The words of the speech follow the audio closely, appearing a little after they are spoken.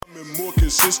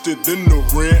assisted, then the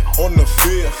rent on the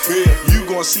fifth. You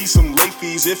gon' see some late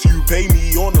fees if you pay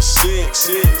me on the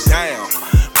sixth. Damn.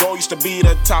 Bro used to be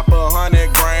the top of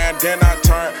 100 grand, then I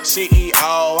turned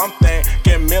CEO. I'm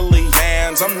thinking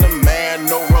millions. I'm the man,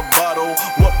 no rebuttal.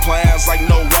 What plans like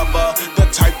no rubber? The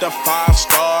type to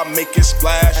 5-star, make it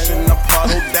splash in the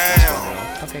puddle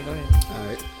down. Okay, go ahead. All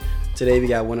right. Today we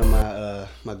got one of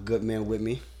my good men with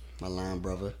me, my line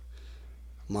brother.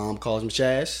 Mom calls him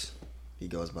Chazz. He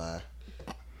goes by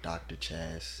Dr.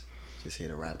 Chazz. Just here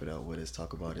to wrap it up with us,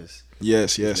 talk about his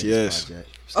Yes. project.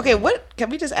 Okay, what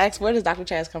can we just ask? Where does Dr.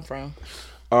 Chazz come from?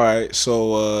 All right,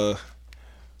 so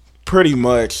pretty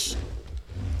much,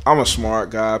 I'm a smart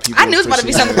guy. People I knew it was about to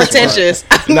be something pretentious.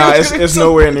 Nah, it's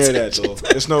nowhere near that though.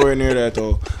 It's nowhere near that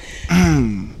though.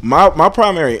 My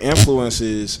primary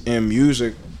influences in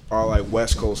music are like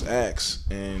West Coast acts,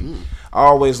 and I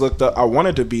always looked up. I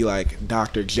wanted to be like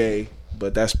Dr. J,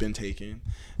 but that's been taken.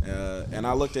 And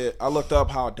I looked up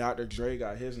how Dr. Dre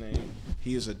got his name.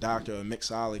 He is a doctor of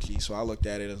mixology, so I looked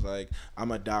at it as like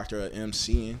I'm a doctor of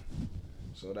MCing.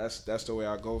 So that's the way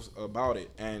I go about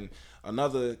it. And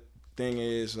another thing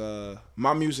is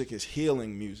my music is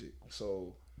healing music.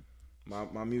 So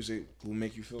my music will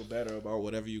make you feel better about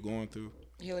whatever you're going through.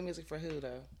 Healing music for who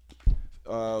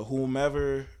though?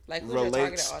 Whomever like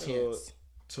relates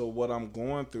to what I'm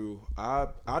going through. I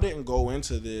didn't go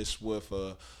into this with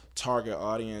a target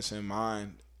audience in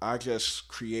mind. I just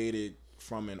created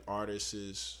from an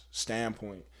artist's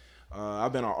standpoint.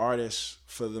 I've been an artist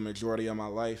for the majority of my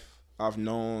life. I've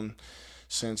known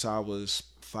since I was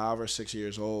 5 or 6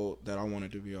 years old that I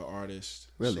wanted to be an artist.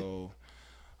 Really? So,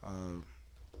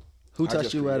 who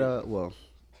touched you at well,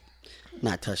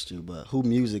 not touched you, but who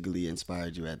musically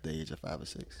inspired you at the age of 5 or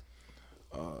 6?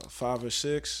 5 or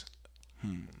 6.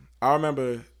 I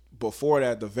remember before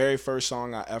that, the very first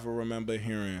song I ever remember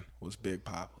hearing was Big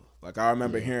Papa. Like I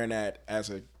remember hearing that as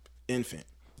an infant.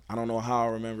 I don't know how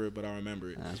I remember it, but I remember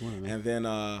it. And then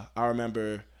I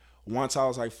remember once I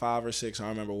was like 5 or 6, I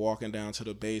remember walking down to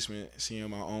the basement, seeing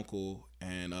my uncle,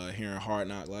 and hearing Hard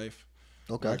Knock Life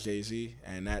by Jay-Z,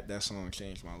 and that song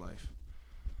changed my life.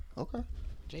 Okay.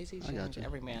 Jay-Z changed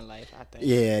every man's life, I think.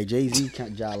 Yeah, Jay-Z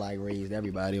like raised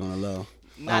everybody on the low.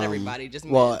 Not everybody, just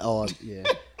me. Well, yeah.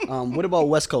 What about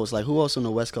West Coast? Like, who else on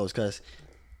the West Coast? Because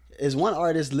is one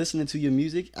artist listening to your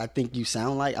music I think you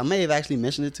sound like? I may have actually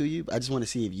mentioned it to you, but I just want to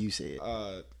see if you say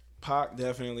it. Pac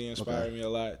definitely inspired me a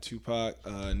lot. Tupac,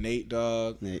 Nate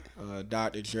Dogg,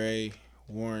 Dr. Dre,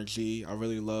 Warren G. I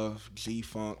really love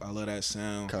G-Funk. I love that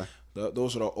sound. Okay.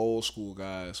 Those are the old school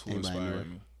guys who inspired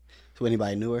me. So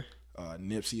anybody newer?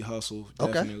 Nipsey Hussle,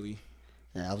 definitely.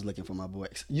 Yeah, I was looking for my boy.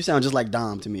 You sound just like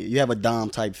Dom to me. You have a Dom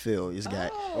type feel. You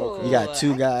got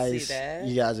two guys.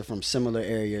 You guys are from similar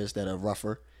areas that are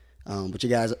rougher, but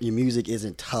your music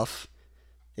isn't tough.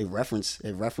 It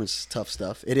reference tough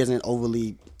stuff. It isn't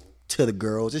overly to the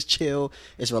girls. It's chill.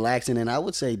 It's relaxing, and I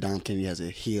would say Dom Kennedy has a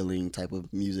healing type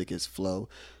of music. It's flow.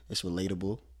 It's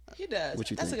relatable. He does. What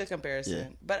you That's think? a good comparison. Yeah.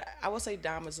 But I would say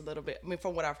Dom is a little bit. I mean,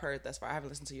 from what I've heard thus far, I haven't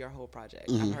listened to your whole project.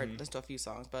 I've listened to a few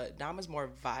songs, but Dom is more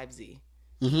vibesy.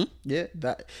 Yeah.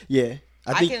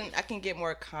 I can get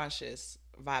more conscious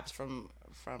vibes from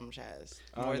Chazz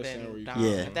more than Dom.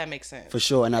 Yeah. If that makes sense. For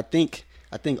sure. And I think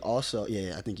also,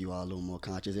 I think you are a little more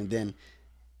conscious. And then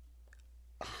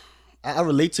I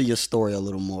relate to your story a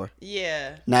little more.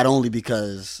 Yeah. Not only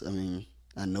because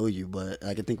I know you, but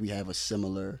I think we have a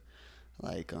similar story.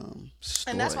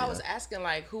 And that's why I was asking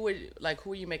who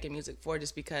are you making music for?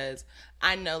 Just because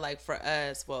I know for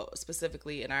us, well,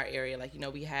 specifically in our area,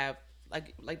 we have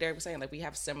like Derek was saying, we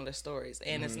have similar stories,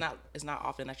 and it's not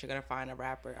often that you're gonna find a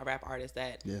rap artist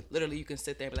that literally you can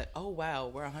sit there and be like, oh wow,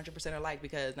 we're 100% alike,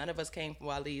 because none of us came from,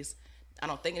 well, at least I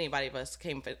don't think anybody of us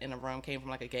came from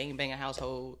a gang banging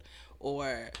household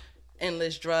or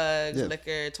endless drugs,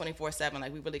 liquor,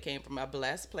 24/7. We really came from a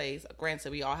blessed place.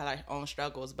 Granted, we all had our own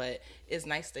struggles, but it's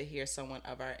nice to hear someone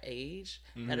of our age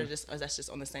that's just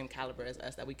on the same caliber as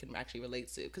us that we can actually relate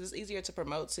to, because it's easier to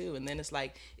promote too, and then it's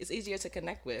easier to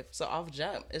connect with. So off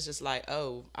jump, it's just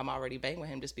oh, I'm already banging with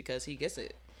him just because he gets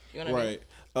it. You know what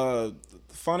I mean?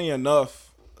 Funny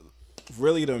enough,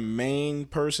 really the main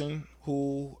person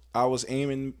who I was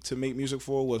aiming to make music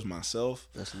for was myself.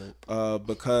 That's lit.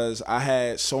 Because I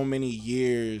had so many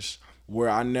years where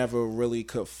I never really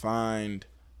could find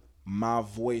my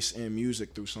voice in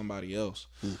music through somebody else.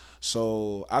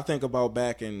 So I think about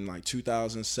back in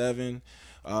 2007,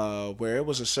 where it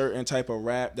was a certain type of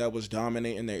rap that was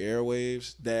dominating the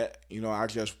airwaves that, I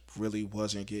just really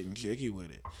wasn't getting jiggy with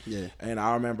it. Yeah. And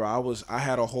I remember I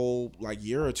had a whole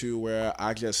year or two where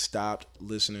I just stopped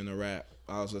listening to rap.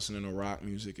 I was listening to rock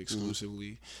music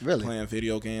exclusively. Really? Playing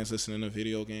video games, listening to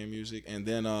video game music. And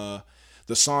then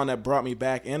the song that brought me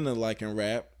back into liking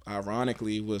rap,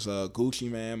 ironically, was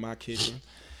Gucci Mane, My Kitchen.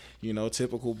 You know,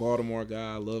 typical Baltimore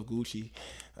guy. I love Gucci.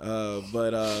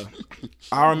 But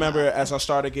I remember as I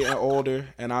started getting older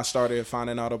and I started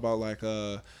finding out about like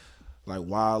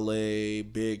Wale,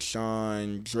 Big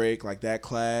Sean, Drake, like that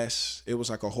class. It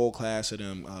was like a whole class of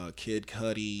them. Kid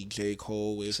Cudi, J.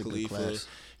 Cole, Wiz Khalifa.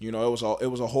 You know, it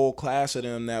was a whole class of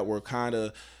them that were kind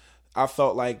of, I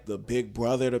felt like the big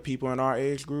brother to people in our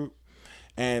age group.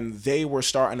 And they were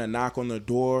starting to knock on the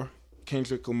door,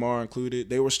 Kendrick Lamar included.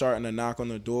 They were starting to knock on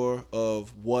the door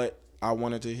of what I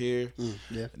wanted to hear.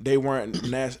 Yeah. They weren't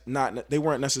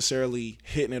necessarily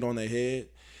hitting it on the head.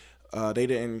 They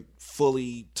didn't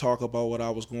fully talk about what I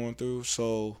was going through.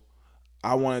 So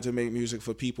I wanted to make music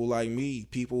for people like me,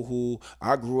 people who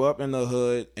I grew up in the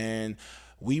hood and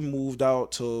we moved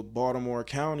out to Baltimore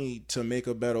County to make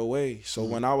a better way. So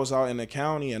when I was out in the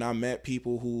county and I met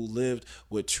people who lived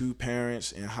with two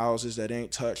parents in houses that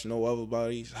ain't touched no other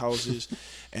body's houses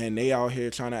and they out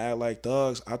here trying to act like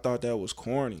thugs, I thought that was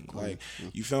corny. Like,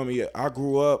 you feel me? I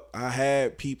grew up, I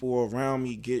had people around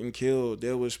me getting killed.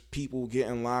 There was people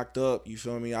getting locked up. You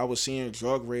feel me? I was seeing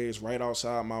drug raids right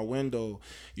outside my window.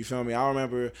 You feel me? I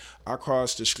remember I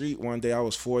crossed the street one day. I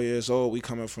was 4 years old. We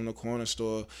coming from the corner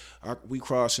store. We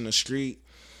crossing the street.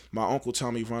 My uncle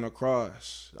told me run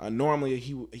across. Normally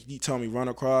he tell me run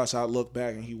across. I look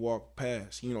back and he walked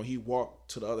past. You know, he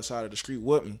walked to the other side of the street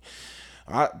with me.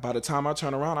 By the time I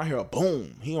turn around, I hear a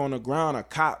boom. He on the ground. A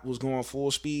cop was going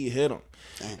full speed, hit him.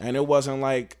 Dang. And it wasn't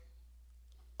like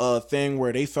a thing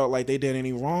where they felt like they did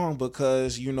any wrong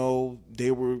because, you know,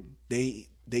 they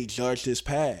judged his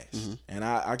past. And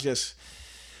I just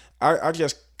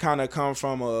kind of come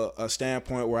from a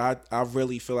standpoint where I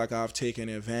really feel like I've taken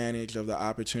advantage of the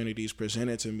opportunities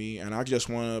presented to me, and I just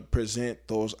want to present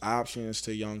those options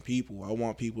to young people. I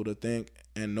want people to think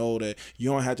and know that you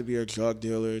don't have to be a drug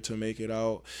dealer to make it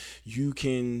out. You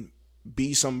can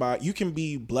be somebody. You can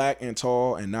be black and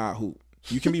tall and not hoop.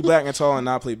 You can be black and tall and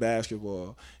not play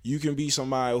basketball. You can be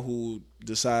somebody who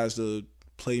decides to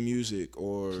play music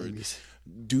or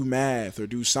do math or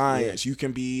do science. You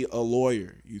can be a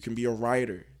lawyer. You can be a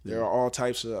writer. There are all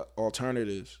types of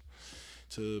alternatives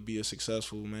to be a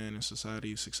successful man in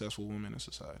society, a successful woman in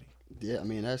society. Yeah, I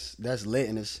mean that's lit,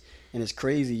 and it's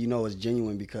crazy. You know, it's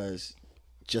genuine because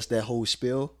just that whole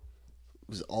spill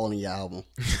was all in your album.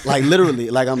 Like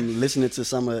literally, like I'm listening to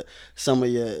some of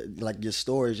your like your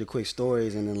stories, your quick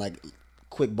stories, and then like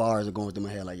quick bars are going through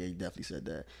my head. Like, yeah, you definitely said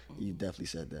that. You definitely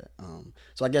said that.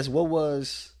 So I guess what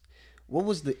was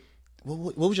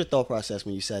your thought process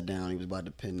when you sat down and you was about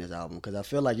to pen this album? Because I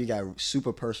feel like you got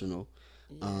super personal,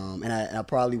 and I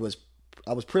probably was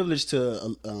privileged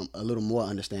to a little more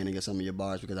understanding of some of your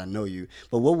bars because I know you.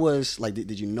 But what was like?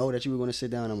 Did you know that you were going to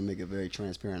sit down and I'm gonna make a very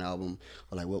transparent album,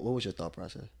 or like what was your thought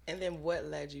process? And then what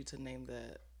led you to name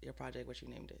your project what you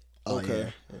named it?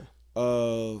 Okay.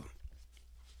 Yeah.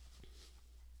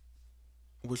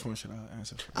 Which one should I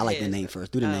answer? I like the name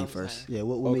first. Do the name first. Yeah.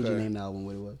 What made you name the album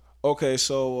what it was? Okay,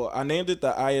 so I named it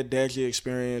the AYODEJI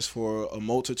experience for a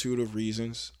multitude of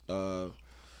reasons.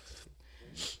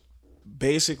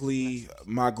 Basically,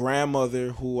 my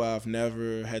grandmother, who I've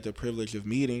never had the privilege of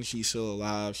meeting, she's still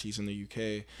alive. She's in the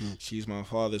UK. She's my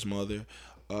father's mother.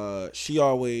 She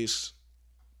always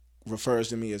refers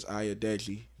to me as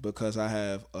AYODEJI because I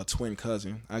have a twin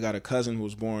cousin. I got a cousin who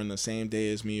was born the same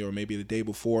day as me or maybe the day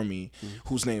before me,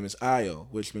 whose name is Ayo,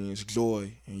 which means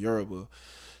joy in Yoruba.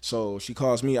 So she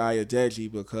calls me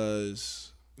AYODEJI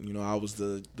because, you know, I was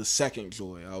the second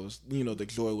joy. I was, you know, the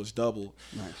joy was doubled.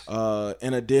 Nice.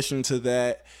 In addition to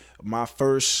that, my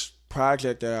first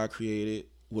project that I created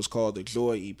was called the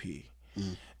Joy EP.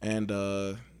 And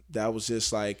that was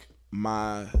just like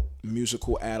my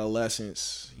musical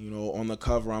adolescence. You know, on the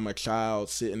cover, I'm a child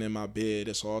sitting in my bed.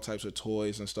 There's all types of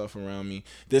toys and stuff around me.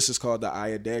 This is called the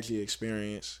AYODEJI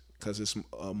experience because it's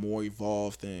a more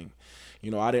evolved thing. You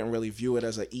know, I didn't really view it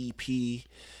as an EP.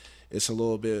 It's a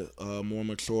little bit more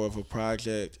mature of a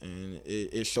project, and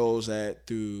it shows that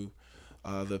through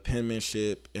the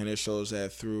penmanship, and it shows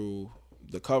that through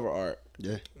the cover art.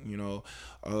 Yeah. You know,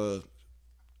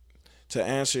 to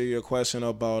answer your question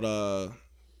about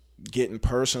getting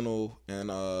personal and,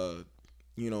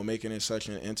 you know, making it such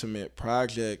an intimate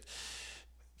project,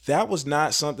 that was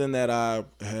not something that I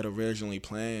had originally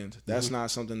planned. That's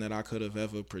not something that I could have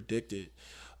ever predicted.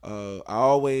 I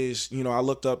always, you know, I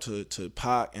looked up to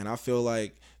Pac, and I feel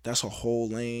like that's a whole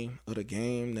lane of the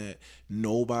game that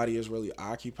nobody is really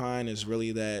occupying. Is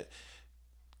really that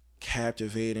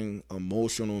captivating,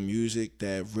 emotional music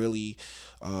that really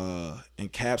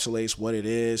encapsulates what it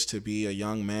is to be a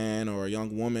young man or a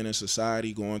young woman in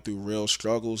society going through real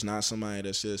struggles, not somebody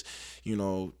that's just,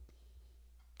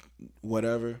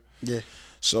 whatever. Yeah.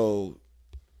 So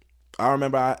I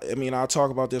remember, I'll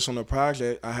talk about this on the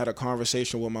project. I had a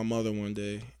conversation with my mother one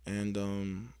day, and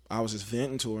I was just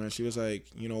venting to her, and she was like,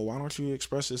 why don't you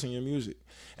express this in your music?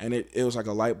 And it was like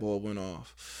a light bulb went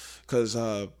off. Because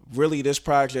really, this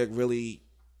project really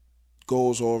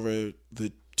goes over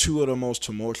the two of the most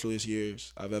tumultuous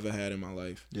years I've ever had in my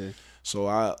life. Yeah. So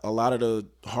a lot of the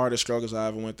hardest struggles I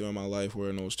ever went through in my life were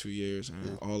in those 2 years,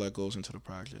 and all that goes into the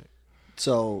project.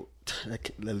 So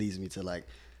that leads me to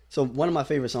so one of my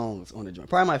favorite songs on the joint,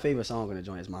 probably my favorite song on the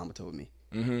joint is "Mama Told Me."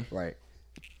 Mm-hmm. Right.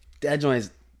 That joint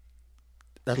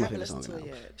that's my favorite song.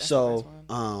 So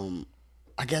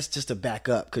I guess just to back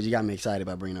up, because you got me excited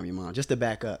about bringing up your mom. Just to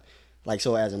back up,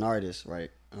 so as an artist, right?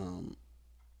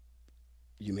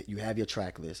 You have your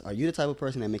track list. Are you the type of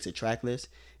person that makes a track list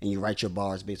and you write your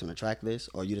bars based on the track list,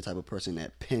 or are you the type of person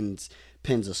that pins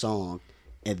a song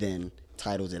and then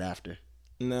titles it after?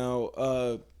 Now,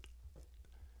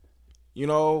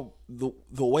 the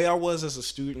way I was as a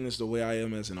student is the way I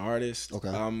am as an artist.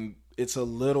 Okay.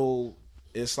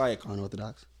 It's like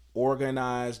unorthodox,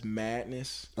 organized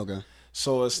madness. Okay.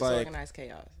 So it's like organized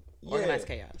chaos. Organized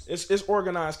chaos. It's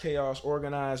organized chaos,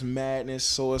 organized madness.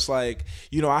 So it's like,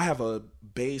 I have a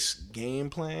base game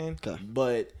plan,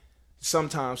 but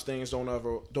sometimes things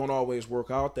don't always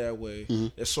work out that way. Mm-hmm.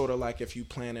 It's sort of like if you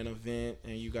plan an event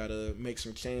and you got to make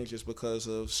some changes because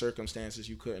of circumstances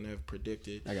you couldn't have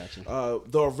predicted. I got you.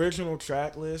 The original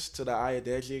track list to the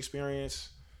AYODEJI experience,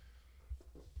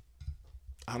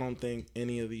 I don't think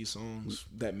any of these songs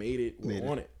that made it were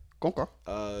on it. Okay.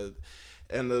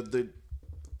 And the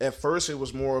at first it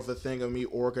was more of a thing of me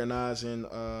organizing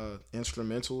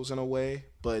instrumentals in a way,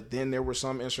 but then there were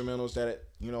some instrumentals that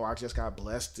I just got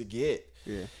blessed to get.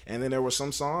 Yeah. And then there were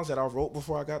some songs that I wrote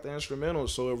before I got the instrumentals,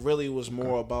 so it really was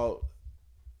more about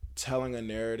telling a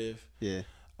narrative. Yeah.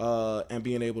 And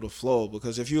being able to flow,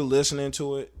 because if you're listening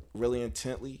to it really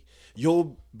intently,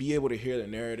 you'll be able to hear the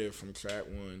narrative from track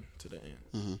one to the end.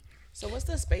 Mm-hmm. So what's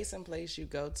the space and place you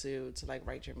go to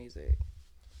write your music?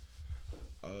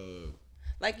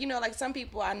 Some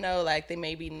people I know, they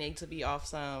maybe need to be off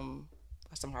some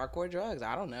hardcore drugs.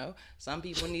 I don't know. Some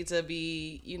people need to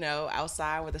be,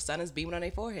 outside where the sun is beaming on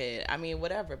their forehead. I mean,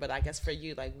 whatever. But I guess for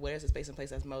you, where's the space and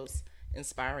place that's most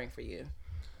inspiring for you?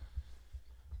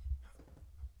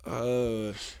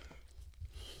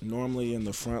 Normally in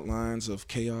the front lines of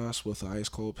chaos with ice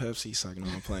cold Pepsi. So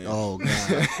I'm playing. Oh God.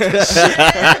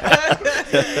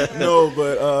 No,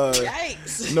 but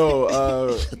yikes.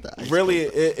 No, really,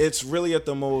 it's really at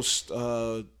the most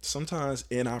sometimes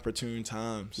inopportune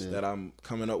times that I'm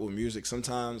coming up with music.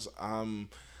 Sometimes I'm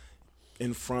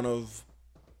in front of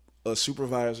a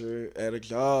supervisor at a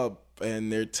job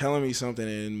and they're telling me something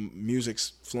and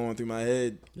music's flowing through my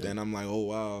head, then I'm like, oh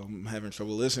wow, I'm having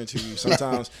trouble listening to you.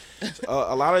 Sometimes,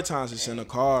 a lot of times it's in a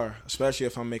car, especially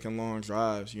if I'm making long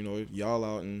drives. Y'all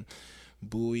out in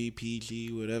Bowie,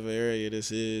 PG, whatever area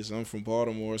this is. I'm from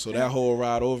Baltimore, so that whole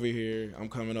ride over here, I'm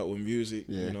coming up with music,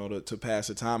 to pass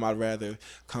the time. I'd rather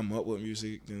come up with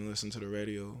music than listen to the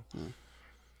radio.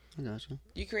 I got you.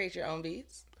 You create your own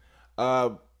beats?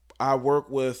 I work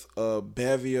with a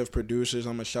bevy of producers.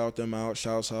 I'm going to shout them out.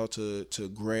 Shouts out to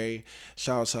Gray.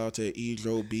 Shouts out to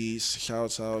Edro Beats.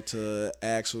 Shouts out to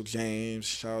Axel James.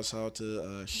 Shouts out to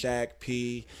Shaq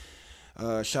P.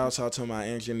 Shouts out to my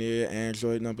engineer,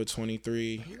 Android number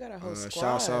 23. You got a whole squad.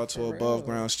 Shouts out to Above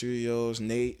Ground Studios.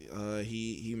 Nate,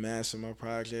 he mastered my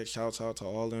project. Shouts out to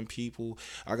all them people.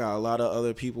 I got a lot of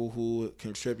other people who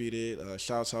contributed.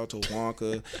 Shouts out to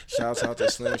Wonka. Shouts out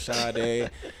to Slim Sade.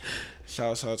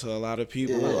 Shouts out to a lot of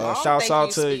people. Shouts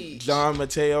out to John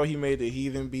Mateo. He made the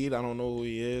Heathen beat. I don't know who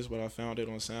he is, but I found it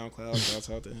on SoundCloud. Shouts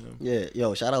out to him. Yeah,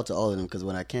 yo, shout out to all of them, because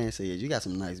what I can say is you got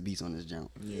some nice beats on this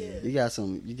jump. Yeah, you got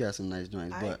some nice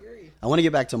joints. I agree. I want to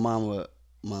get back to Mama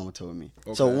Told Me.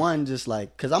 Okay. So one, just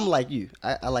because I'm like you,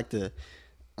 I like to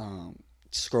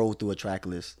scroll through a track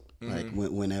list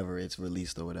whenever it's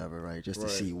released or whatever, right? Just to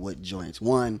see what joints.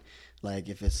 One,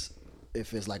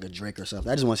 if it's like a Drake or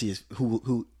something, I just want to see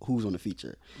who's on the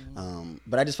feature. Mm-hmm.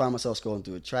 But I just find myself scrolling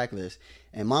through a track list,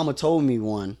 and Mama Told Me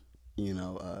one,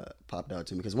 popped out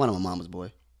to me because one, I'm a mama's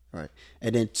boy, right?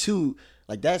 And then two,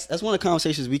 that's one of the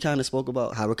conversations we kind of spoke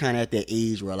about, how we're kind of at that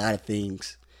age where a lot of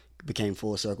things became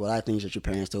full circle. A lot of things that your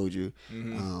parents told you,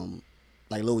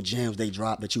 little gems they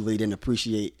dropped that you really didn't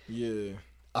appreciate,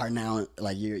 are now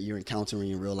you're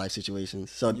encountering in real life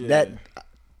situations. So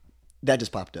that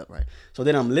just popped up, right? So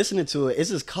then I'm listening to it.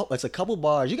 It's a couple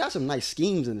bars. You got some nice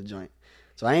schemes in the joint.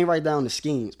 So I ain't write down the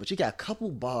schemes, but you got a couple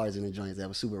bars in the joints that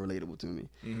was super relatable to me.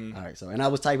 Mm-hmm. All right, so and I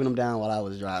was typing them down while I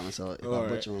was driving. So if I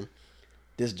butcher them,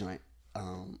 this joint,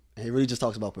 and it really just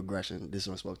talks about progression. This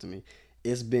one spoke to me.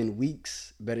 It's been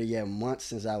weeks, better yet months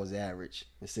since I was average,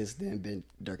 and since then been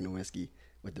Dirk Nowitzki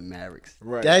with the Mavericks.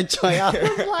 Right. That joint, I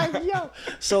was like, yo.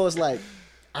 So it's like,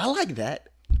 I like that,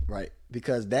 right?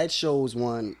 Because that shows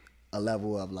a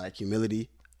level of like humility,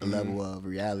 a level of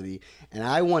reality. And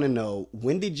I want to know,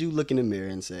 when did you look in the mirror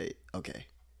and say, okay,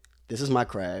 this is my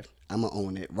craft, I'm gonna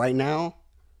own it. Right now,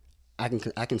 I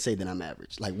can say that I'm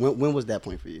average. Like when was that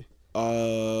point for you?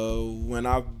 When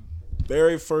I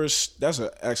very first, that's an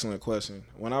excellent question.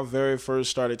 When I very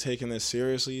first started taking this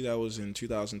seriously, that was in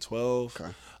 2012.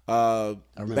 Okay.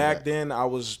 Back then, I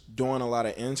was doing a lot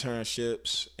of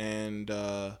internships, and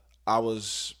I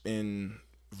was in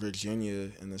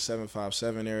Virginia in the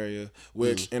 757 area,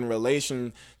 which in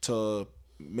relation to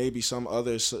maybe some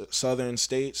other southern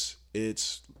states,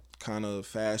 it's kind of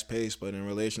fast paced, but in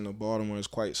relation to Baltimore, it's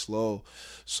quite slow.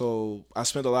 So I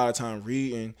spent a lot of time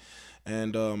reading.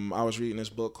 And I was reading this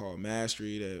book called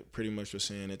Mastery that pretty much was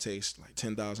saying it takes like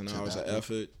 10,000 hours of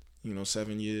effort,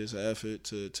 7 years of effort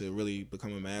to really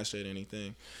become a master at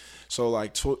anything. So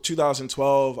like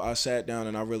 2012, I sat down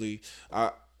and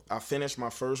I finished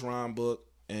my first rhyme book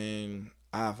and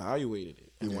I evaluated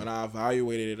it. And when I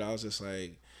evaluated it, I was just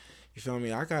like, you feel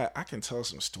me? I can tell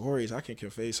some stories, I can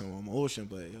convey some emotion,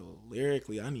 but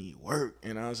lyrically, I need work.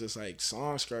 And I was just like,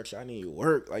 song structure, I need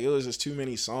work. Like, it was just too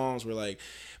many songs where, like,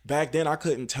 back then I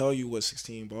couldn't tell you what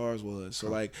 16 bars was. So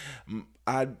like,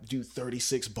 I'd do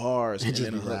 36 bars. And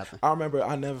then I remember,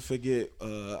 I never forget,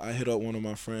 I hit up one of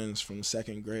my friends from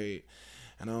second grade,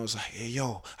 and I was like, hey,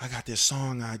 yo, I got this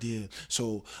song idea.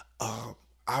 So,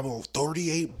 I wrote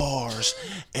 38 bars,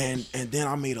 and then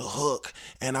I made a hook,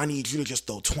 and I need you to just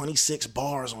throw 26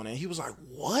 bars on it. He was like,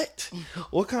 what?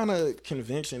 What kind of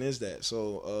convention is that?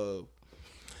 So,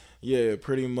 yeah,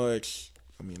 pretty much,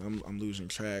 I mean, I'm losing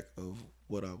track of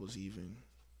what I was even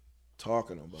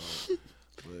talking about.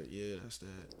 But, yeah, that's that.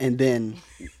 And then,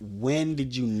 when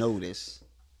did you notice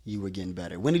you were getting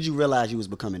better? When did you realize you was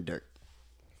becoming Dirk?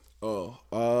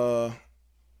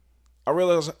 I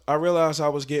realized I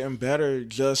was getting better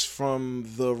just from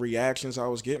the reactions I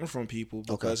was getting from people,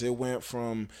 because it went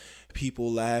from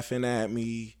people laughing at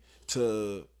me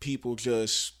to people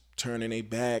just turning their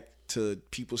back to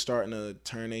people starting to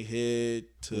turn their head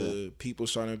to people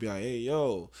starting to be like, hey,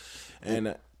 yo.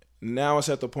 And now it's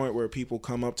at the point where people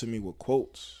come up to me with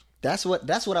quotes. That's what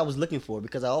I was looking for,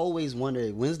 because I always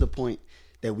wondered, when's the point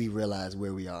that we realize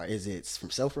where we are? Is it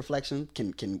from self-reflection?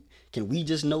 Can we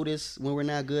just notice when we're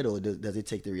not good, or does it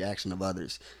take the reaction of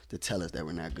others to tell us that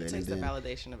we're not good? It takes the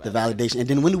validation of others. Validation. And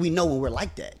then when do we know when we're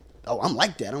like that? Oh, I'm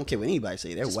like that. I don't care what anybody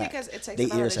say. They're whack. Because it takes the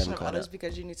validation of others,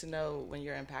 because you need to know when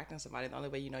you're impacting somebody. The only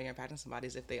way you know you're impacting somebody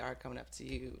is if they are coming up to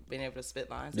you, being able to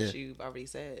spit lines that you've already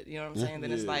said. You know what I'm saying?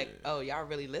 Then it's like, oh, y'all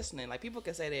really listening. Like, people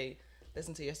can say they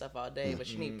listen to your stuff all day,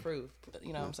 but you need proof.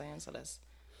 You know what I'm saying? So that's...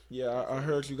 Yeah, I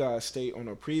heard you guys state on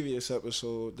a previous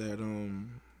episode that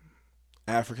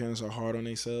Africans are hard on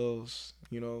themselves.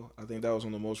 I think that was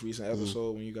on the most recent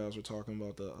episode when you guys were talking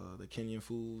about the Kenyan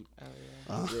food. Oh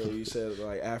yeah. Yeah, you said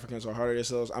like Africans are hard on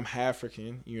themselves. I'm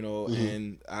African,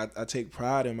 and I take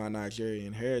pride in my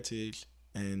Nigerian heritage,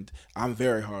 and I'm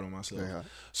very hard on myself.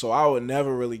 So I would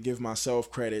never really give myself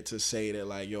credit to say that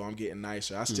like, yo, I'm getting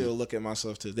nicer. I still look at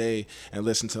myself today and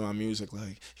listen to my music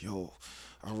like, yo,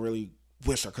 I really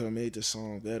wish I could have made this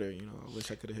song better. I wish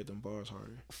I could have hit them bars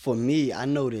harder. For me, I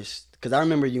noticed, because I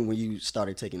remember you when you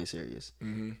started taking it serious.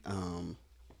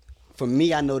 For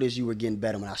me, I noticed you were getting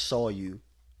better when I saw you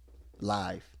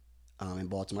live in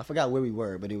Baltimore. I forgot where we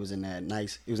were, but it was in that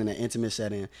intimate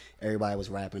setting. Everybody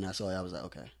was rapping. I saw it. I was like,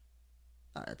 okay.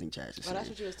 All right, I think Chazz is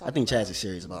serious. Chazz is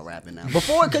serious about rapping now.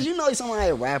 Before, because someone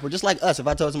had a rapper, just like us. If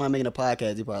I told somebody making a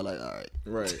podcast, he'd probably like, all right.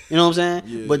 Right. You know what I'm saying?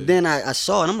 Yeah. But then I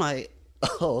saw it, and I'm like,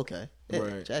 oh, okay. Yeah,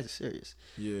 right. Chazz is serious.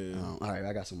 Yeah. All right,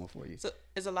 I got some more for you. So,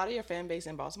 is a lot of your fan base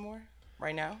in Baltimore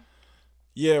right now?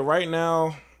 Yeah, right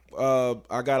now,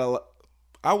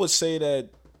 I would say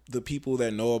that the people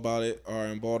that know about it are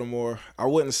in Baltimore. I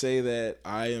wouldn't say that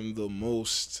I am the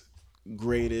most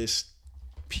greatest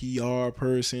PR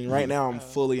person. Right now, I'm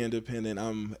fully independent.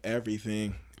 I'm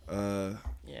everything.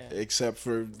 Except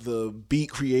for the beat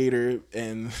creator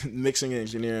and mixing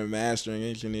engineer and mastering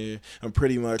engineer. I'm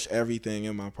pretty much everything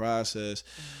in my process.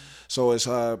 So it's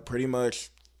pretty much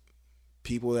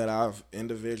people that I've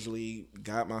individually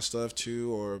got my stuff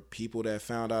to, or people that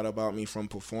found out about me from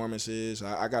performances.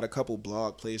 I got a couple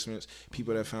blog placements,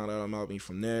 people that found out about me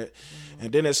from that.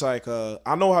 And then it's like,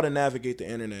 I know how to navigate the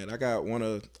internet. I got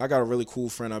a really cool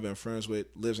friend I've been friends with,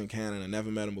 lives in Canada. Never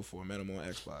met him before, met him on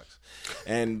Xbox.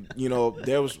 And, you know,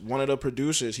 there was one of the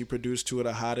producers, he produced 2 of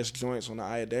the hottest joints on the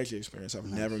AYODEJI experience. I've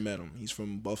never met him. He's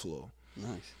from Buffalo.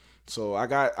 Nice. So I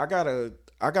got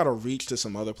a reach to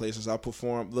some other places. I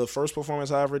performed. The first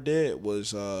performance I ever did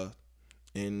was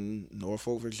in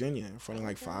Norfolk, Virginia, in front of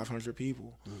like 500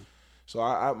 people. So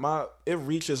it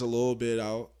reaches a little bit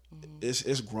out.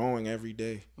 It's growing every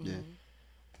day. Yeah.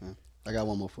 I got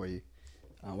one more for you.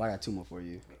 Well, I got 2 more for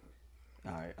you.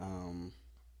 All right.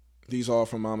 These all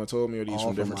from Mama Told Me, or these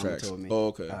from different tracks? Told Me. Oh,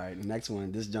 okay. All right. The next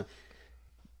one. This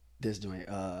joint.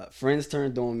 Friends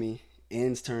turned on me.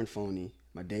 Ends turned phony.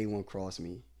 My day one crossed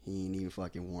me. He ain't even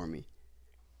fucking warn me.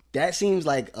 That seems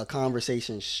like a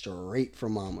conversation straight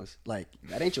from mamas. Like,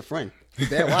 that ain't your friend. You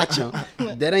better watch him.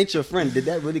 That ain't your friend. Did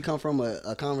that really come from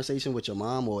a conversation with your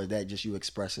mom, or is that just you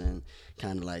expressing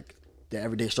kind of like the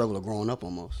everyday struggle of growing up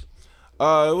almost?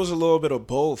 It was a little bit of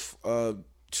both.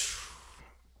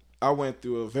 I went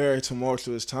through a very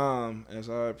tumultuous time, as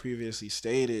I previously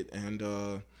stated,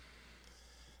 and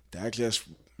that just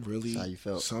really how you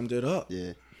felt. Summed it up.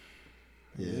 Yeah.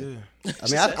 I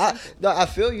mean, I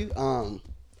feel you.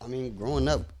 I mean, growing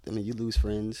up, I mean, you lose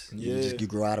friends. Yeah. You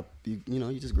grow out of you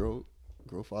just grow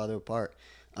farther apart.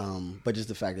 But just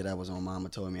the fact that was on Mama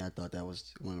Told Me, I thought that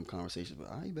was one of them conversations.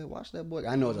 But you better watch that boy.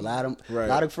 I know it's a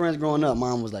lot of friends growing up.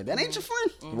 Mom was like, "That ain't your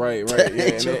friend." Right.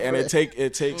 Yeah. And it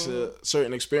takes a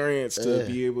certain experience to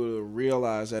be able to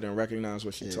realize that and recognize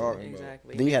what you're talking about.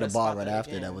 Then you had a bar right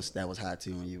after that was hot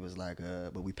too, and you was like,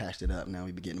 "But we patched it up. Now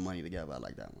we be getting money together." I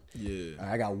like that one. Yeah. All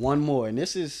right, I got one more, and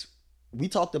this is. We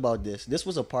talked about this. This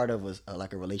was a part of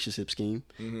like a relationship scheme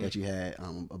that you had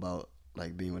about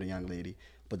like being with a young lady.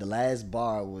 But the last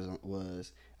bar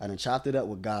was I done chopped it up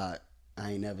with God.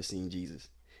 I ain't never seen Jesus.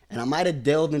 And I might have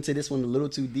delved into this one a little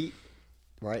too deep,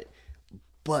 right?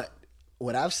 But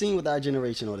what I've seen with our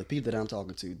generation, or the people that I'm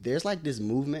talking to, there's like this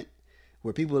movement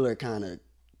where people are kind of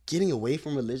getting away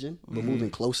from religion but moving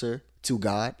closer to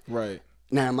God. Right.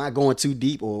 Now, am I going too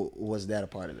deep, or was that a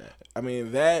part of that? I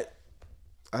mean,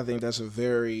 I think that's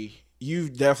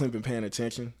you've definitely been paying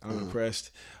attention. I'm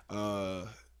impressed.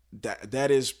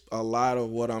 That is a lot of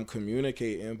what I'm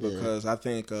communicating, because I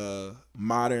think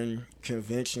modern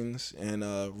conventions and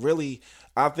really,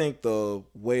 I think the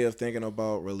way of thinking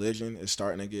about religion is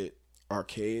starting to get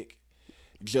archaic,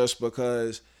 just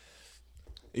because,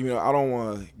 you know, I don't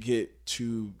want to get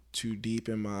too deep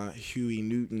in my Huey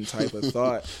Newton type of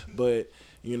thought, but,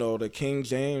 you know, the King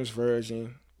James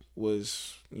Version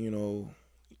was, you know,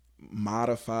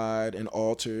 modified and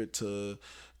altered to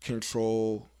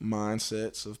control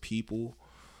mindsets of people,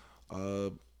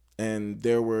 and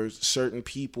there were certain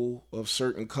people of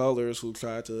certain colors who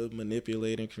tried to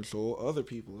manipulate and control other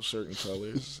people of certain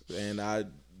colors, and I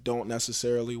don't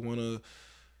necessarily want to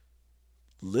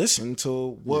listen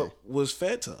to what was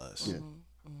fed to us.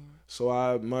 So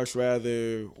I'd much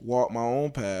rather walk my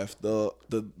own path. The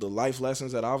life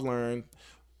lessons that I've learned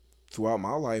throughout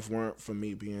my life weren't from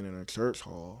me being in a church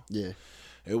hall. Yeah.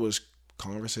 It was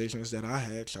conversations that I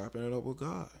had chopping it up with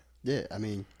God. Yeah, I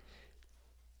mean,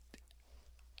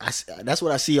 that's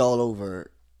what I see all over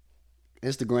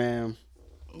Instagram,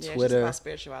 Twitter. Just about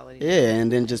spirituality. Yeah,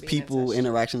 and then just people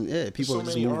interaction. Yeah, people so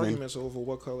just many moving. arguments over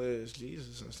what color is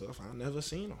Jesus and stuff. I've never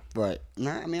seen them. Right.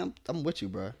 Nah, I mean, I'm with you,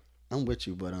 bro. I'm with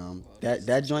you, but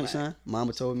that joint, son,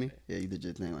 Mama Told Me. Yeah, you did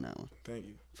your thing on that one. Thank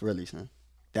you. For really, son.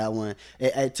 That one,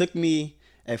 it took me.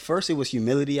 At first, it was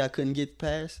humility I couldn't get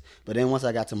past, but then once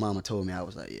I got to Mama Told Me, I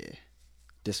was like, yeah,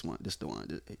 this the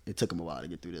one. It took him a while to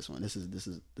get through this one. This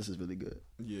is really good.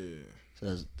 Yeah. So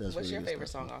that's What's really your favorite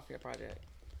stuff. song off your project?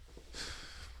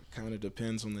 Kind of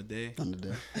depends on the day. On the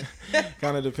day.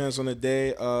 Kind of depends on the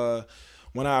day.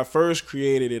 When I first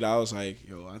created it, I was like,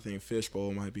 yo, I think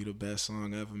Fishbowl might be the best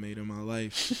song I ever made in my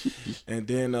life. And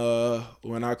then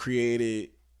when I created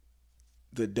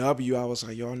the W, I was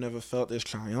like, yo, I never felt this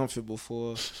triumphant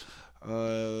before.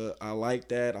 I like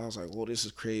that. I was like, well, this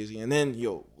is crazy. And then,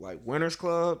 like Winners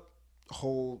Club,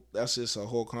 that's just a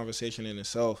whole conversation in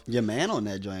itself. Your man on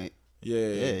that joint.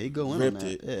 Yeah, he go in on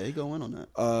that. Yeah, he go in on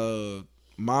that.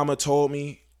 Mama Told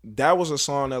Me, that was a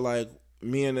song that like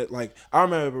me and it, like I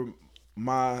remember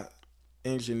my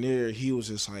engineer, he was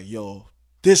just like, yo,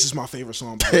 this is my favorite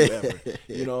song by you ever.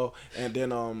 You know? And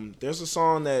then there's a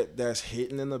song that's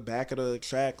hitting in the back of the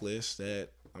track list that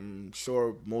I'm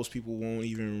sure most people won't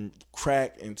even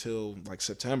crack until like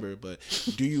September, but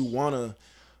Do You Wanna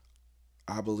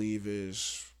I believe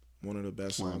is one of the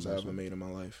best songs I ever made in my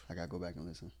life. I gotta go back and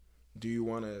listen. Do you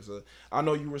want to, I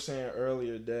know you were saying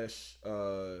earlier, Desh,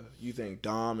 you think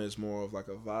Dom is more of like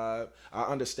a vibe. I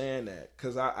understand that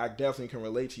because I definitely can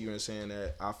relate to you in saying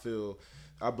that.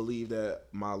 I believe that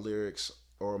my lyrics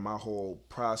or my whole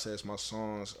process, my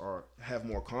songs have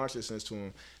more consciousness to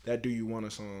them. That Do You Want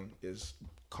a song is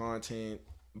content,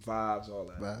 vibes, all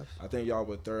that. Vibes. I think y'all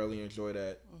would thoroughly enjoy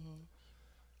that.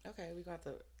 Mm-hmm. Okay,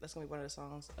 that's gonna be one of the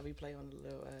songs that we play on the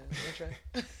little intro.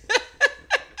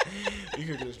 You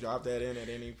could just drop that in at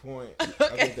any point. Okay. I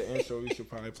think the intro we should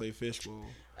probably play Fishbowl.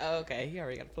 Oh, okay. He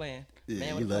already got a plan. Yeah,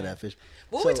 man, you love that fish.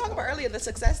 What were we talking about earlier? The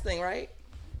success thing, right?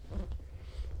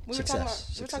 We were talking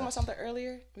about something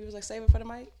earlier. We was like saving for the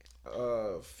mic.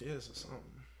 Fears or something.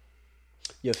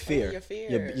 Your fear. Your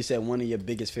fear. You said one of your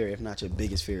biggest fear, if not your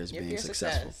biggest fear, is being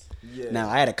successful. Yeah.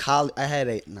 Now not college.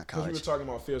 Not college. We were talking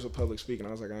about fears of public speaking.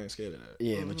 I was like, I ain't scared of that.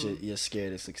 Yeah, but you're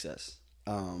scared of success.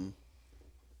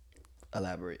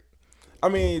 Elaborate. I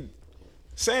mean,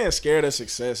 saying scared of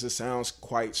success, it sounds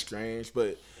quite strange,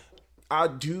 but I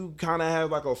do kind of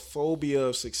have like a phobia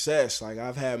of success. Like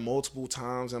I've had multiple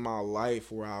times in my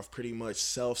life where I've pretty much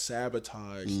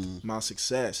self-sabotaged my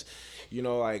success. You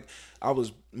know, like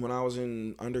when I was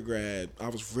in undergrad, I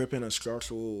was ripping a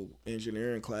structural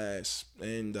engineering class,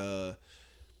 and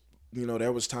you know,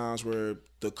 there was times where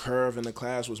the curve in the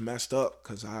class was messed up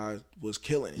because I was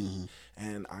killing it,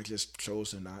 and I just chose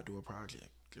to not do a project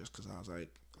just because I was like,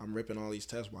 I'm ripping all these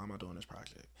tests. Why am I doing this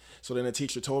project? So then the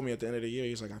teacher told me at the end of the year,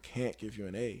 he's like, I can't give you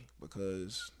an A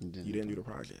because you didn't do the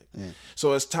project. Yeah.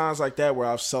 So it's times like that where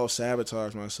I've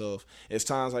self-sabotaged myself. It's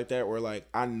times like that where like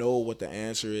I know what the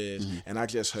answer is, and I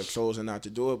just have chosen not to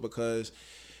do it because,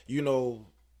 you know,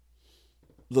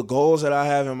 the goals that I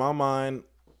have in my mind,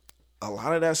 a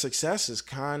lot of that success is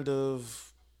kind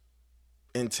of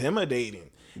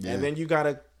intimidating. Yeah. And then you got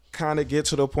to kind of get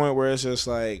to the point where it's just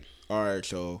like, all right,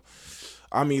 so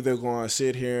I'm either going to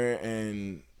sit here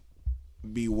and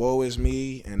be woe is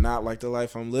me and not like the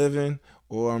life I'm living,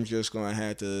 or I'm just going to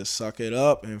have to suck it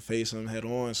up and face them head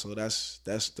on. So that's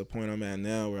the point I'm at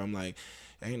now where I'm like,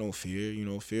 ain't no fear. You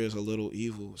know, fear is a little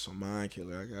evil. It's a mind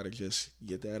killer. I got to just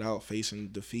get that out, face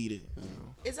and defeat it. You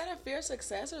know? Is that a fear of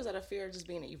success or is that a fear of just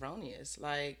being erroneous?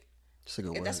 Like,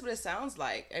 that's what it sounds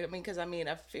like. I mean, because a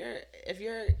fear, if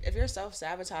you're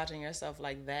self-sabotaging yourself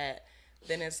like that,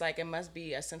 then it's like it must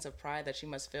be a sense of pride that you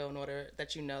must feel in order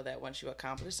that you know that once you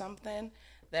accomplish something,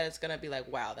 that it's gonna be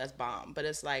like, wow, that's bomb. But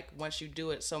it's like once you do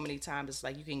it so many times, it's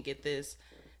like you can get this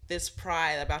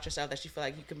pride about yourself that you feel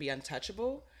like you can be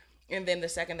untouchable. And then the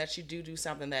second that you do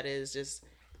something that is just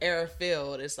error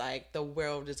filled, it's like the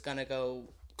world is gonna go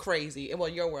crazy. Well,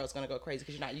 your world's gonna go crazy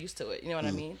because you're not used to it. You know what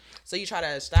I mean? So you try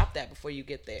to stop that before you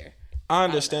get there. I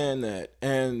understand that,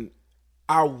 and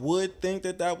I would think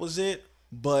that was it,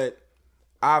 but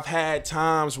I've had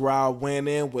times where I went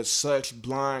in with such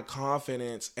blind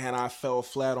confidence and I fell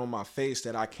flat on my face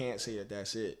that I can't say that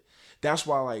that's it. That's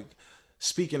why, like,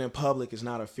 speaking in public is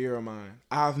not a fear of mine.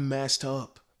 I've messed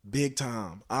up big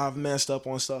time. I've messed up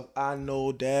on stuff I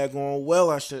know daggone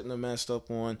well I shouldn't have messed up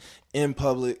on in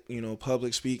public, you know,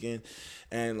 public speaking.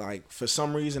 And, like, for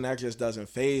some reason that just doesn't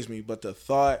faze me. But the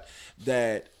thought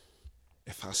that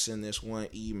if I send this one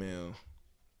email,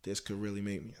 this could really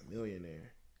make me a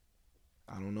millionaire.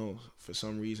 I don't know. For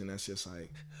some reason, that's just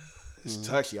like, it's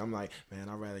touchy. I'm like, man,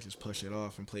 I'd rather just push it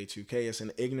off and play 2K. It's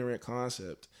an ignorant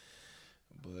concept,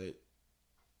 but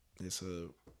it's a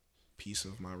piece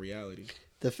of my reality.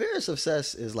 The fear of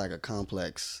success is like a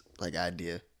complex like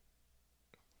idea.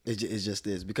 It just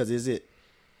is. Because is it?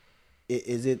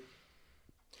 Yeah,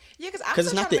 because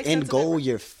it's not the end goal.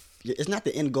 It's not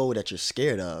the end goal that you're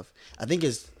scared of. I think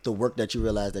it's the work that you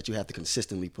realize that you have to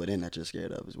consistently put in that you're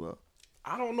scared of as well.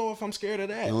 I don't know if I'm scared of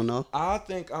that. You don't know? I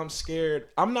think I'm scared.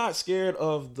 I'm not scared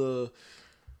of the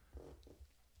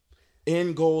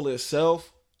end goal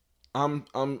itself. I'm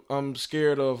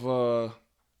scared of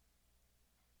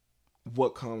what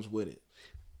comes with it.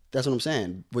 That's what I'm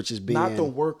saying. Which is being not the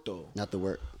work though. Not the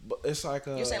work. But it's like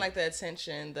you're saying like the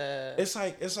attention, It's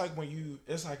like if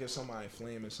somebody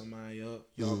flaming somebody up,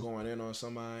 y'all going in on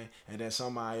somebody, and then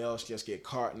somebody else just get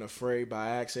caught in the fray by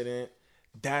accident.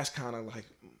 That's kind of like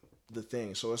the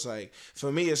thing. So it's like,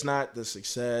 for me, it's not the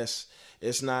success,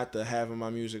 it's not the having my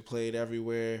music played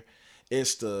everywhere,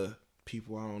 it's the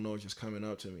people I don't know just coming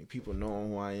up to me, people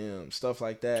knowing who I am, stuff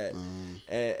like that.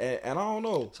 And I don't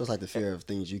know, so it's like the fear of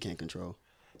things you can't control.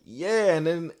 Yeah. And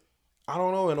then I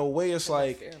don't know, in a way it's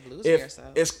like fear of losing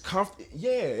yourself. It's yeah,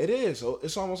 it is.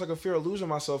 It's almost like a fear of losing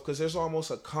myself, because there's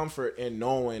almost a comfort in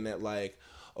knowing that, like,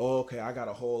 oh, okay, I got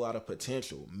a whole lot of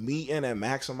potential. Meeting and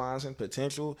maximizing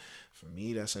potential, for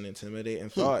me, that's an intimidating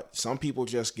thought. Some people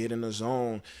just get in the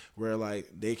zone where like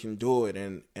they can do it,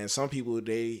 and some people,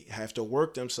 they have to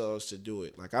work themselves to do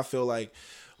it. Like I feel like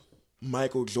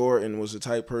Michael Jordan was the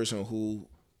type person who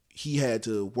he had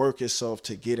to work himself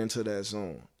to get into that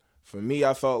zone. For me,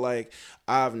 I felt like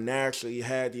I've naturally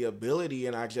had the ability,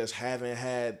 and I just haven't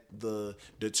had the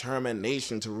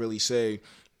determination to really say,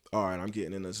 all right, I'm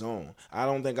getting in the zone. I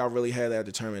don't think I really had that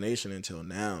determination until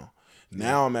now.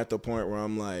 Now I'm at the point where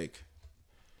I'm like,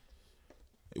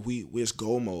 it's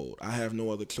go mode. I have no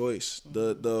other choice.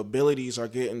 The abilities are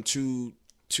getting too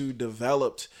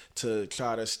developed to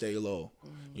try to stay low.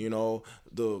 You know,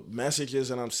 the messages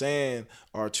that I'm saying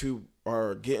are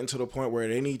getting to the point where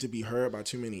they need to be heard by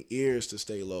too many ears to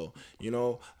stay low. You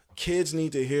know, kids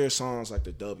need to hear songs like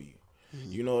the W.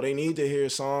 You know, they need to hear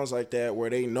songs like that where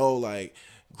they know, like,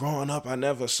 growing up, I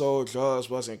never sold drugs,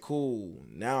 wasn't cool.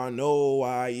 Now I know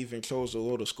why I even chose to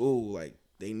go to school. Like,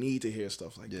 they need to hear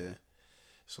stuff like that.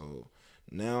 So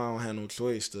now I don't have no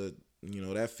choice to, you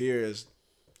know, that fear is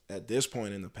at this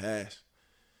point in the past.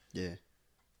 Yeah.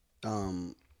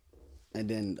 And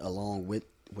then along with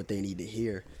what they need to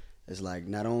hear is like,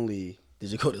 not only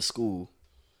did you go to school,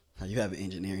 now you have an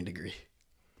engineering degree.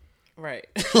 Right.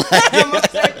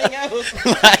 Almost everything else.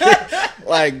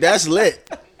 like that's lit.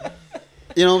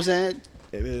 You know what I'm saying?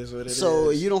 It is what it is. So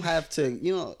you don't have to,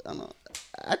 you know,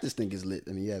 I just think it's lit.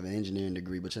 I mean, you have an engineering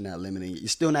degree, but you're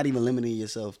still not even limiting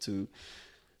yourself to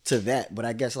that. But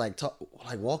I guess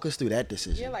walk us through that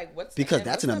decision. Yeah, like because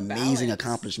that's an amazing balance?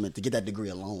 accomplishment to get that degree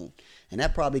alone, and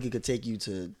that probably could take you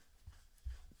to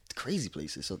crazy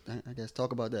places. So I guess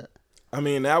talk about that. I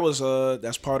mean,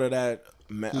 that's part of that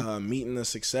meeting the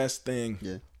success thing.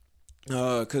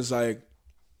 Yeah. Cause like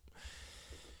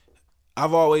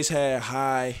I've always had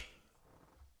high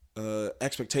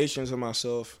expectations of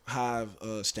myself, high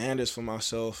standards for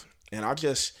myself, and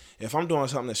if I'm doing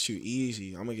something that's too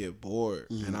easy, I'm gonna get bored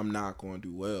and I'm not gonna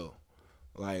do well.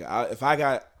 Like if I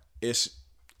got it's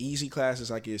easy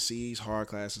classes, I get C's, hard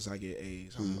classes, I get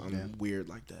A's. I'm weird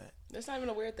like that. That's not even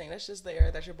a weird thing. That's just the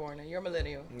era that you're born in. You're a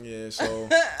millennial. Yeah, so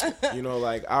you know,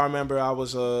 like I remember I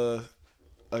was a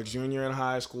junior in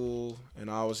high school,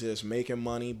 and I was just making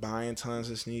money, buying tons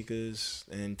of sneakers,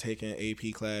 and taking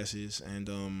AP classes, and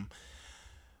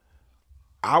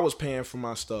I was paying for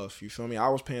my stuff. You feel me? I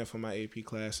was paying for my AP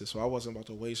classes, so I wasn't about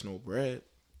to waste no bread.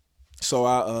 So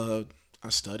I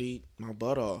studied my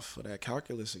butt off for that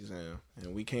calculus exam,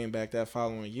 and we came back that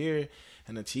following year,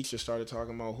 and the teacher started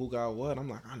talking about who got what. I'm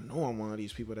like, I know I'm one of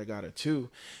these people that got a 2.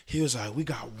 He was like, we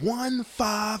got 1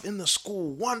 5 in the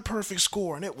school, 1 perfect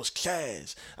score, and it was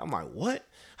Chazz. I'm like, what?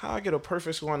 How I get a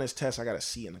perfect score on this test? I got a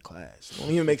C in the class. It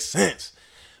don't even make sense.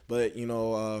 But, you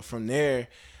know, from there,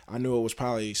 I knew it was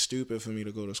probably stupid for me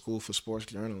to go to school for sports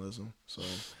journalism. So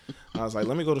I was like,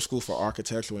 let me go to school for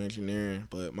architectural engineering,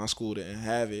 but my school didn't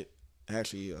have it.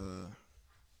 Actually,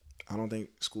 I don't think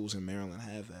schools in Maryland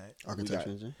have that.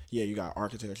 Architecture? Yeah, you got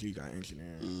architecture, you got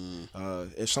engineering.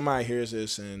 If somebody hears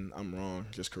this and I'm wrong,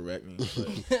 just correct me.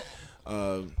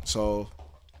 But, so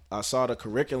I saw the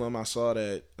curriculum. I saw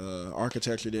that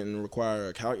architecture didn't require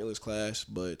a calculus class,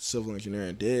 but civil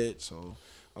engineering did. So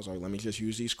I was like, let me just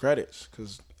use these credits.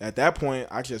 Because at that point,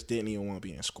 I just didn't even want to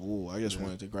be in school. I just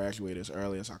wanted to graduate as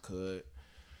early as I could.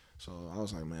 So I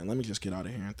was like, man, let me just get out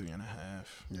of here in 3.5.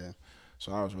 Yeah.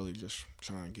 So I was really just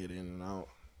trying to get in and out.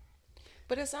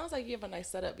 But it sounds like you have a nice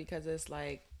setup, because it's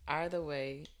like either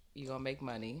way you're going to make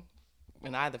money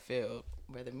in either field,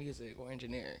 whether music or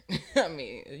engineering. I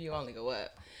mean, you only go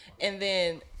up. And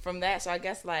then from that, so I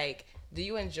guess like, do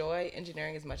you enjoy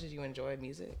engineering as much as you enjoy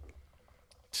music?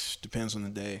 Depends on the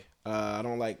day. I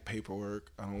don't like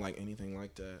paperwork. I don't like anything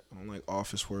like that. I don't like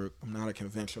office work. I'm not a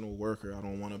conventional worker. I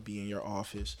don't want to be in your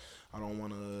office. I don't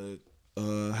want to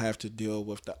have to deal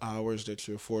with the hours that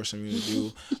you're forcing me to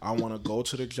do. I want to go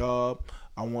to the job.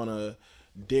 I want to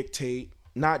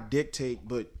not dictate,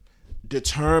 but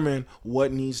determine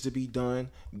what needs to be done,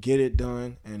 get it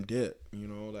done, and dip. You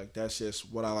know, like that's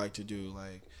just what I like to do.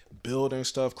 Like building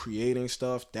stuff, creating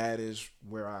stuff, that is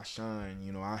where I shine.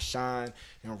 You know, I shine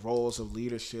in roles of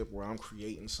leadership where I'm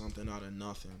creating something out of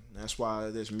nothing. That's why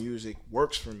this music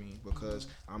works for me, because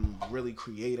I'm really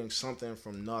creating something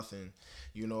from nothing.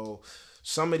 You know,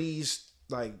 some of these,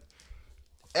 like,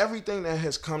 everything that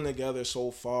has come together so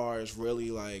far is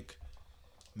really like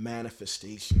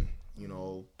manifestation. You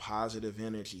know, positive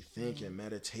energy, thinking,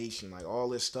 meditation, like all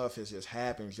this stuff has just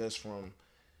happened just from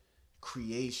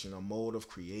creation, a mode of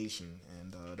creation,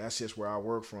 and that's just where I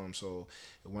work from. So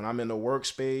when I'm in the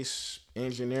workspace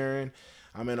engineering,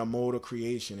 I'm in a mode of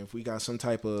creation. If we got some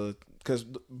type of because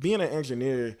being an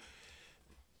engineer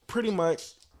pretty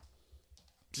much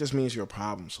just means you're a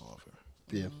problem solver.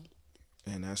 Yeah.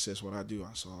 And that's just what I do.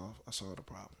 I solve the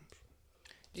problems.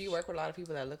 Do you work with a lot of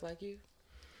people that look like you?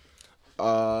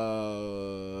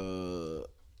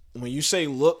 When you say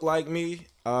look like me,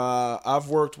 I've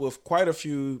worked with quite a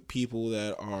few people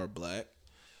that are black.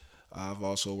 I've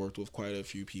also worked with quite a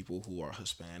few people who are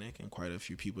Hispanic and quite a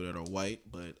few people that are white,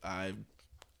 but I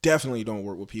definitely don't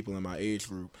work with people in my age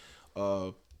group.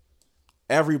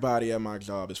 Everybody at my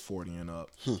job is 40 and up.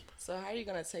 So how are you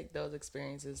going to take those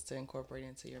experiences to incorporate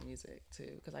into your music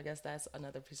too? Because I guess that's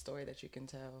another story that you can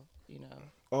tell, you know.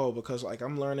 Oh, because like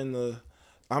I'm learning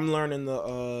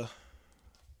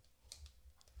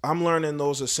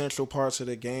those essential parts of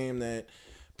the game that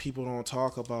people don't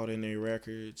talk about in their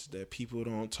records, that people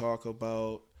don't talk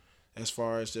about as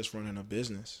far as just running a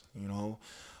business, you know.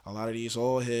 A lot of these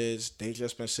old heads, they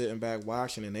just been sitting back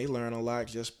watching, and they learn a lot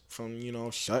just from, you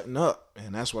know, shutting up.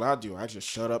 And that's what I do. I just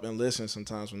shut up and listen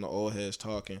sometimes when the old heads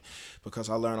talking, because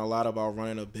I learn a lot about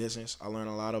running a business. I learn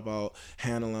a lot about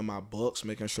handling my books,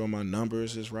 making sure my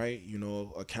numbers is right. You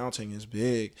know, accounting is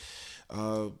big.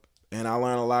 And I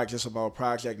learn a lot just about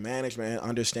project management and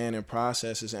understanding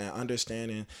processes and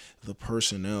understanding the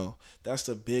personnel. That's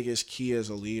the biggest key as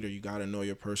a leader. You got to know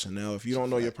your personnel. If you don't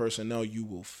know your personnel, you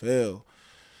will fail.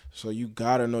 So you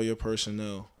got to know your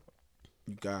personnel.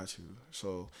 You got to.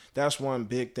 So that's one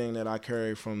big thing that I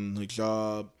carry from the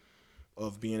job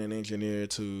of being an engineer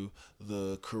to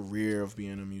the career of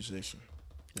being a musician.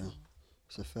 Yeah,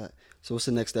 it's a fact. So what's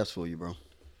the next steps for you, bro?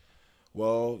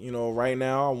 Well, you know, right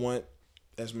now I want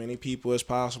as many people as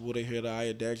possible to hear the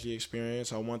AYODEJI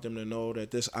experience. I want them to know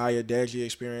that this AYODEJI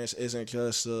experience isn't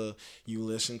just a you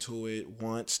listen to it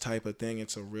once type of thing.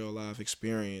 It's a real live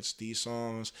experience. These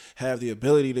songs have the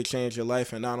ability to change your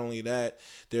life, and not only that,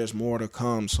 there's more to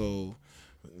come. So,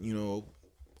 you know,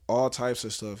 all types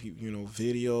of stuff, you know,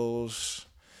 videos,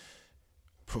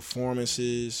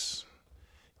 performances,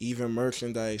 even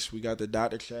merchandise. We got the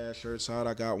Dr. Chazz shirts out.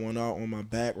 I got one out on my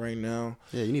back right now.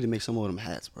 Yeah, you need to make some more of them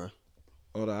hats, bro.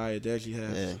 Oh, the AYODEJI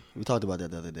hats. Yeah, we talked about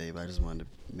that the other day, but I just wanted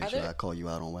to make sure I call you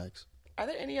out on wax. Are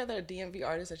there any other DMV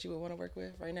artists that you would want to work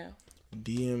with right now?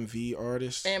 DMV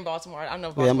artists? And Baltimore. I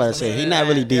know Yeah, I'm about to say, he's not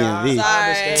really DMV.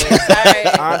 Yeah, Sorry.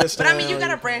 I understand. But I mean, you got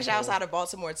to branch outside of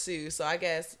Baltimore too, so I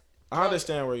guess. I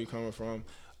understand where you're coming from.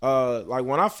 Like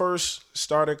when I first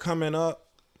started coming up,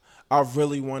 I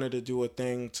really wanted to do a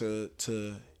thing to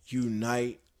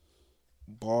unite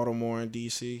Baltimore and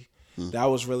DC. That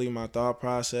was really my thought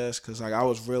process, because like I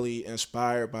was really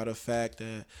inspired by the fact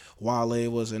that Wale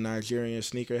was a Nigerian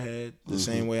sneakerhead the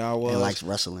same way I was. And likes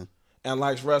wrestling. And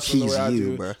likes wrestling the way I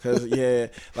do. Because, yeah,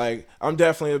 like I'm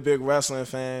definitely a big wrestling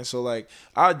fan. So, like,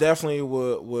 I definitely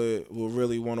would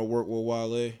really want to work with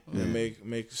Wale and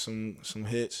make some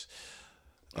hits.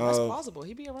 That's plausible.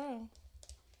 He be around.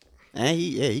 And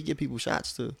he get people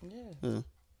shots too. Yeah.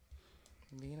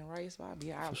 Be in the right spot.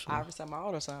 Be Iverson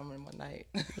Mall or something one night.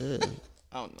 Yeah.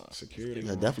 I don't know. Security.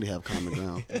 Yeah, definitely have common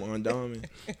ground. One diamond.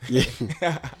 Yeah.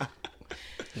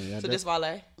 So this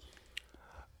Wale?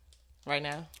 Right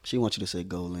now? She wants you to say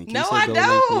Gold Link. No, I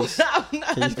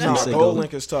don't. No, Gold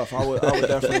Link is tough. I would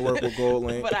definitely work with Gold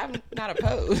Link. But I'm not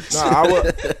opposed. No,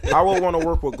 I would want to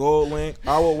work with Gold Link.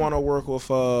 I would want to work with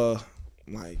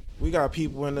like we got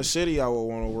people in the city I would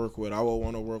want to work with. I would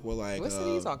want to work with like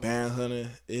Band Hunter,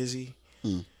 Izzy.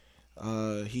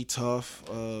 He tough.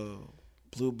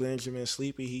 Blue Benjamin,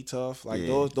 Sleepy, he tough. Like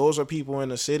those are people in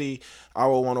the city I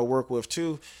would want to work with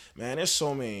too. Man, there's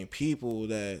so many people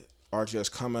that are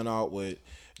just coming out with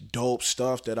dope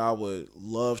stuff that I would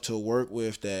love to work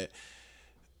with, that,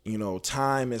 you know,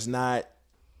 time is not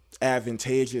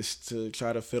advantageous to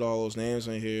try to fit all those names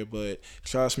in here. But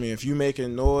trust me, if you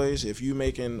making noise, if you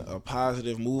making a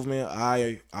positive movement,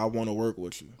 I want to work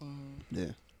with you.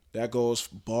 Yeah. That goes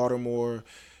Baltimore,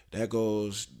 that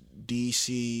goes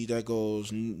DC, that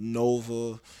goes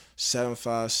Nova,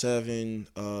 757,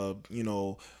 you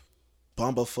know,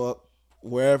 Bumblefuck,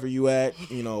 wherever you at,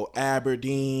 you know,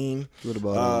 Aberdeen. What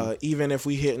about even if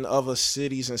we hitting other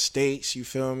cities and states, you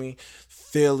feel me?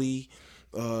 Philly,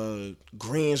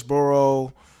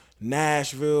 Greensboro,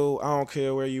 Nashville, I don't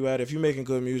care where you at. If you're making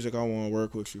good music, I want to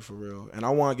work with you for real. And I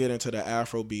want to get into the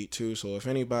Afrobeat too. So if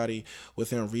anybody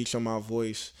within reach of my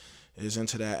voice is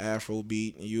into that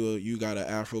Afrobeat, you got an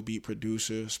Afrobeat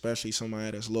producer, especially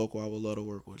somebody that's local, I would love to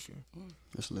work with you.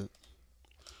 That's lit.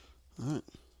 All right.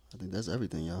 I think that's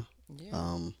everything, y'all.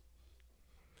 Yeah.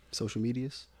 Social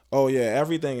medias? Oh yeah,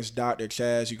 everything is Dr.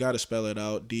 Chazz. You gotta spell it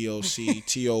out.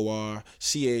 DOCTORCHAZZ.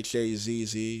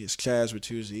 It's Chazz with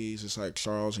 2 Z's. It's like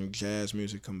Charles and jazz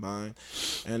music combined.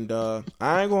 And I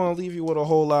ain't gonna leave you with a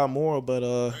whole lot more, but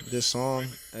this song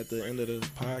at the end of the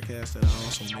podcast that I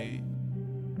also made.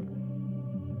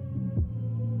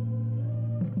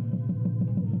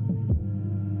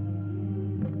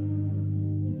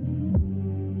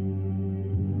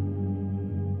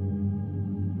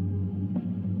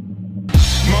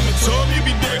 Told me it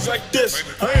be days like this.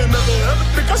 I ain't never ever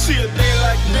think I see a day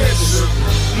like this.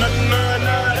 Nah, nah,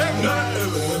 nah, nah.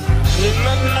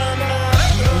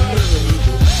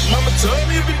 Mama told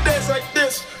me it be days like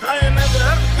this. I ain't never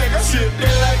ever think I see a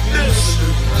day like this.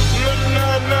 Nah,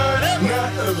 nah, nah, nah.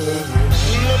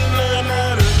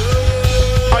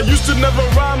 I used to never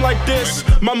rhyme like this.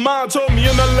 My mom told me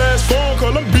in the last phone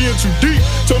call I'm being too deep.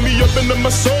 Told me up into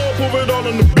my soul, pour it all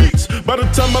on the beats. By the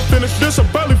time I finish this, I'm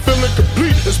probably feeling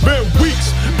complete. It's been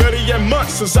weeks, better yet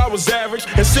months since I was average.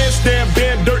 And since then,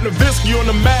 been dirt and Nowitzki on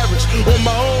the marriage. On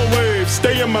my own wave,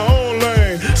 stay in my own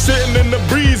lane. Sitting in the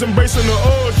breeze, embracing the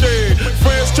old shade.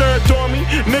 Friends turned on me,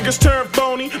 niggas turned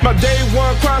phony. My day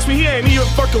one crossed me, he ain't even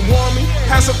fucking warn me.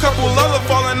 Has a couple other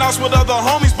falling outs with other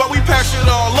homies, but we patched it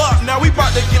all up. Now we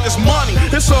bout to get this money.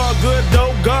 It's all good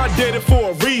though, God did it for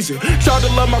a reason. Tried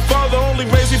to love my father, only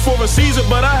raised me for a season,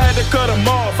 but I had to cut him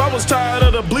off. I was tired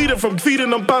of the bleeding from feeding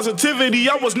them positivity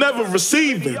I was never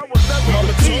receiving.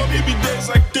 Mama told me be days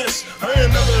like this. I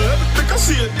ain't never ever think I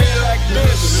see a day like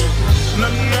this. Nah,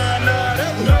 nah, nah,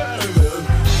 nah.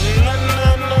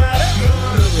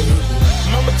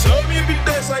 Mama told me it be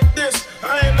days like this.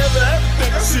 I ain't never ever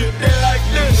think I see a day like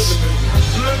this.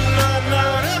 Nah, nah,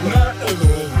 nah, nah.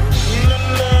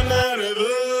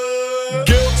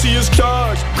 Guilty as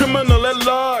charged, criminal at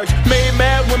large. Made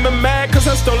mad women mad cause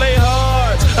I stole their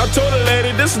hearts. I told the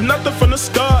lady this is nothing from the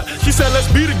start. She said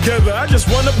let's be together, I just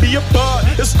wanna be apart.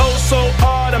 It's oh so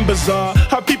odd and bizarre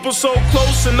how people so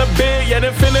close in the bed yet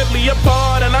infinitely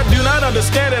apart. And I do not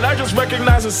understand it, I just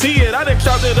recognize and see it. I done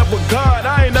chopped it up with God,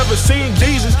 I ain't never seen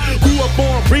Jesus. Grew up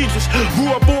on Regis,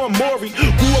 grew up on Maury,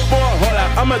 grew up on, hold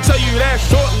up, I'ma tell you that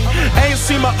shortly. Ain't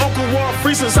seen my uncle walk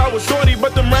free since I was shorty,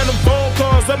 but them random phone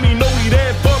calls let me know he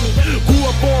there for me. Grew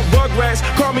up on Rugrats,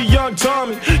 call me Young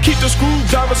Tommy. Keep the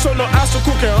screwdriver so no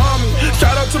obstacle can harm me.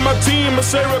 Shout out to my team,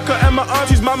 Miss Erica and my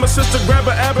aunties, mama, sister,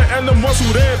 grandpa, Abbott, and the ones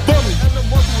who there for me.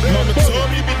 Mama told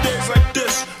me be days like